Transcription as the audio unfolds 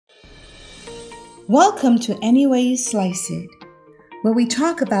Welcome to Any Way You Slice It, where we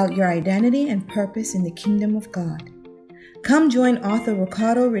talk about your identity and purpose in the kingdom of God. Come join author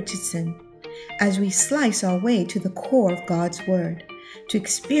Ricardo Richardson as we slice our way to the core of God's Word to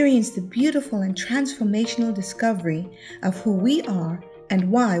experience the beautiful and transformational discovery of who we are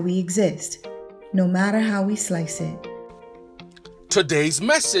and why we exist, no matter how we slice it. Today's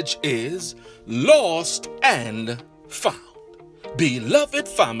message is Lost and Found. Beloved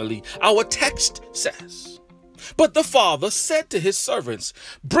family, our text says, "But the father said to his servants,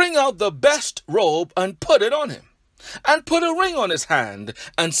 bring out the best robe and put it on him, and put a ring on his hand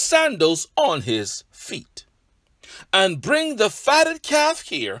and sandals on his feet. And bring the fatted calf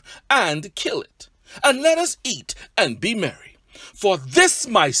here and kill it, and let us eat and be merry. For this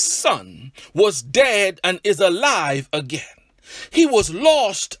my son was dead and is alive again. He was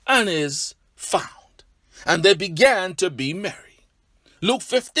lost and is found." And they began to be merry. Luke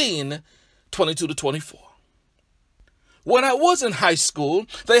 15, 22-24. When I was in high school,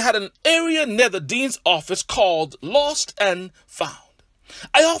 they had an area near the dean's office called Lost and Found.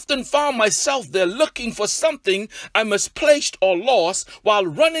 I often found myself there looking for something I misplaced or lost while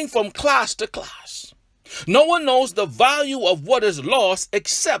running from class to class. No one knows the value of what is lost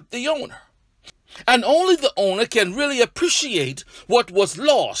except the owner. And only the owner can really appreciate what was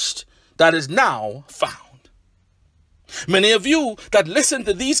lost that is now found. Many of you that listen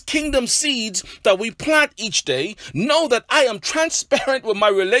to these kingdom seeds that we plant each day know that I am transparent with my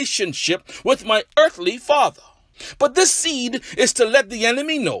relationship with my earthly father. But this seed is to let the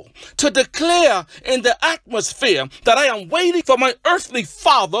enemy know, to declare in the atmosphere that I am waiting for my earthly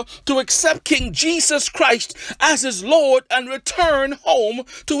father to accept King Jesus Christ as his Lord and return home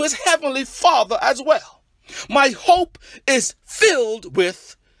to his heavenly Father as well. My hope is filled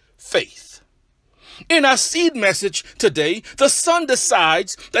with faith. In our seed message today, the son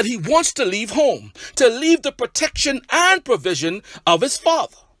decides that he wants to leave home, to leave the protection and provision of his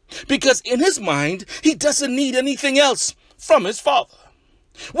father, because in his mind, he doesn't need anything else from his father.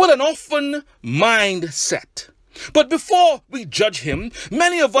 What an orphan mindset. But before we judge him,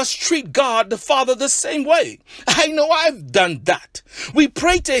 many of us treat God the Father the same way. I know I've done that. We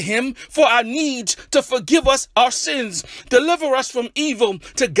pray to him for our needs, to forgive us our sins, deliver us from evil,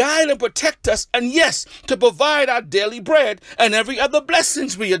 to guide and protect us, and yes, to provide our daily bread and every other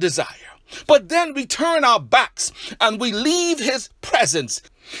blessings we desire. But then we turn our backs and we leave his presence.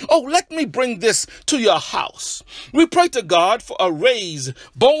 Oh, let me bring this to your house. We pray to God for a raise,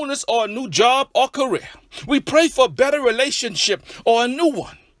 bonus, or a new job or career. We pray for a better relationship or a new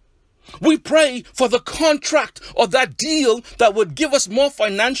one. We pray for the contract or that deal that would give us more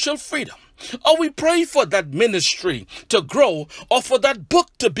financial freedom. Or we pray for that ministry to grow, or for that book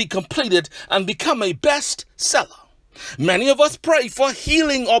to be completed and become a bestseller. Many of us pray for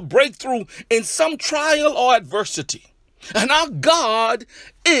healing or breakthrough in some trial or adversity. And our God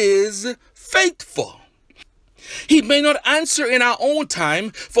is faithful. He may not answer in our own time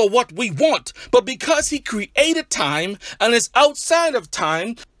for what we want, but because he created time and is outside of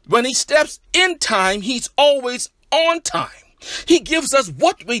time, when he steps in time, he's always on time. He gives us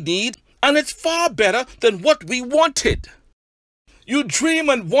what we need, and it's far better than what we wanted. You dream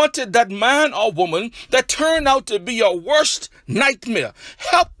and wanted that man or woman that turned out to be your worst nightmare.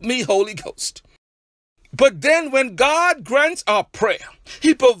 Help me, Holy Ghost. But then when God grants our prayer,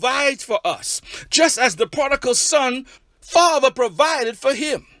 he provides for us, just as the prodigal son, father provided for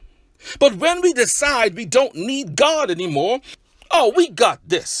him. But when we decide we don't need God anymore, oh, we got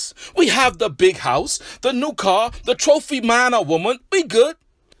this. We have the big house, the new car, the trophy man or woman, we good.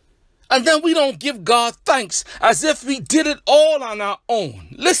 And then we don't give God thanks as if we did it all on our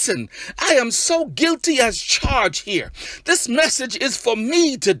own. Listen, I am so guilty as charged here. This message is for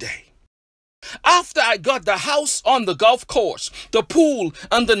me today. After I got the house on the golf course, the pool,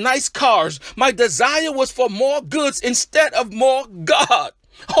 and the nice cars, my desire was for more goods instead of more God.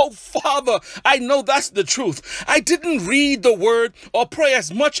 Oh, Father, I know that's the truth. I didn't read the word or pray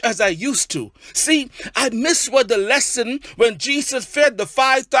as much as I used to. See, I misread the lesson when Jesus fed the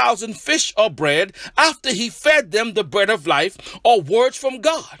 5,000 fish or bread after he fed them the bread of life or words from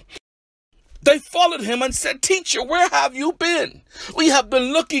God. They followed him and said, "Teacher, where have you been? We have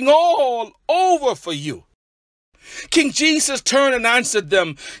been looking all over for you." King Jesus turned and answered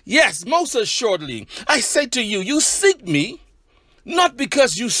them, "Yes, most assuredly, I say to you, you seek me, not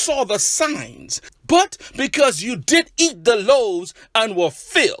because you saw the signs, but because you did eat the loaves and were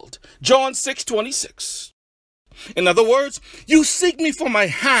filled." John 6:26. In other words, you seek me for my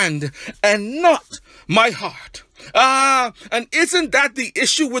hand and not my heart. And isn't that the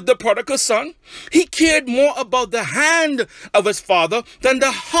issue with the prodigal son? He cared more about the hand of his father than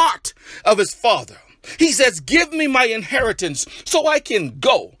the heart of his father. He says, give me my inheritance so I can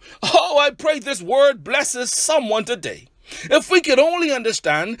go. Oh, I pray this word blesses someone today. If we could only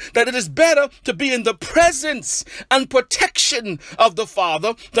understand that it is better to be in the presence and protection of the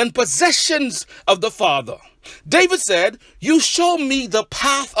Father than possessions of the Father. David said, you show me the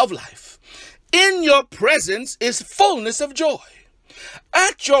path of life. In your presence is fullness of joy.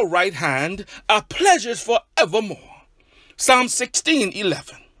 At your right hand are pleasures forevermore. Psalm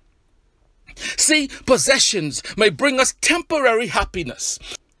 16:11. See, possessions may bring us temporary happiness,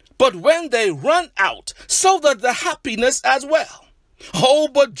 but when they run out, so that the happiness as well. Oh,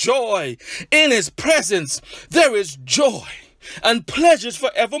 but joy in his presence, there is joy and pleasures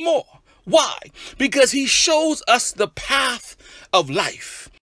forevermore. Why? Because he shows us the path of life.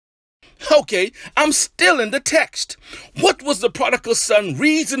 Okay, I'm still in the text. What was the prodigal son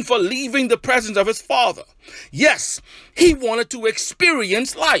reason for leaving the presence of his father? Yes, he wanted to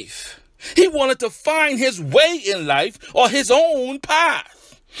experience life. He wanted to find his way in life or his own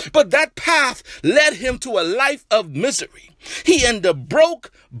path. But that path led him to a life of misery. He ended up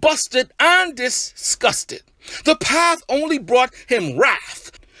broke, busted, and disgusted. The path only brought him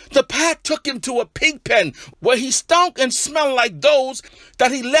wrath. The path took him to a pig pen where he stunk and smelled like those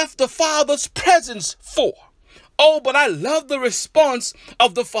that he left the Father's presence for. Oh, but I love the response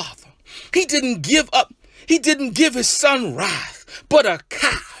of the Father. He didn't give up. He didn't give his son wrath, but a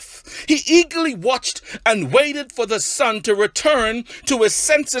calf. He eagerly watched and waited for the son to return to his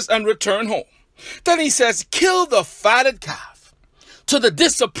senses and return home. Then he says, kill the fatted calf, to the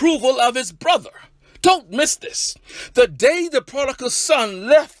disapproval of his brother. Don't miss this. The day the prodigal son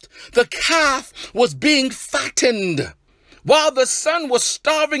left, the calf was being fattened. While the son was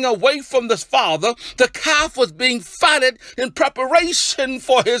starving away from the father, the calf was being fatted in preparation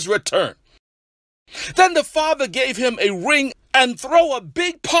for his return. Then the father gave him a ring and throw a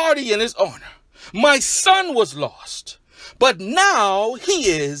big party in his honor. My son was lost, but now he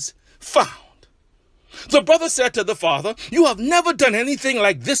is found. The brother said to the father, you have never done anything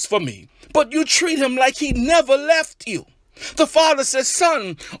like this for me, but you treat him like he never left you. The father says,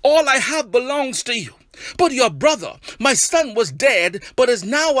 son, all I have belongs to you. But your brother, my son, was dead, but is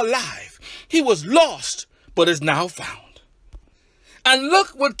now alive. He was lost, but is now found. And look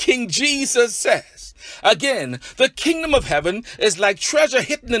what King Jesus says. Again, the kingdom of heaven is like treasure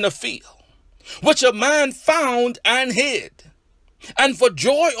hidden in a field, which a man found and hid. And for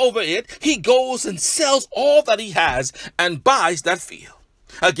joy over it, he goes and sells all that he has and buys that field.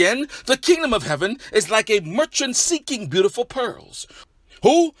 Again, the kingdom of heaven is like a merchant seeking beautiful pearls,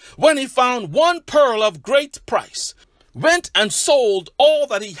 who, when he found one pearl of great price, went and sold all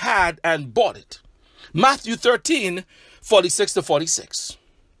that he had and bought it. Matthew 13:46-46.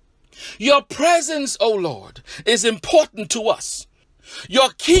 Your presence, O Lord, is important to us. Your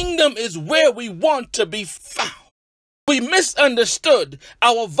kingdom is where we want to be found. We misunderstood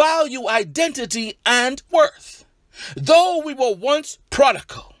our value, identity, and worth. Though we were once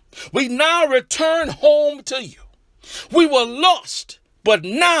prodigal, we now return home to you. We were lost, but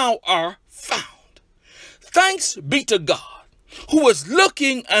now are found. Thanks be to God, who is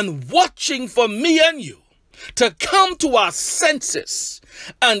looking and watching for me and you to come to our senses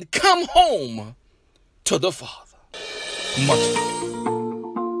and come home to the Father. Much love.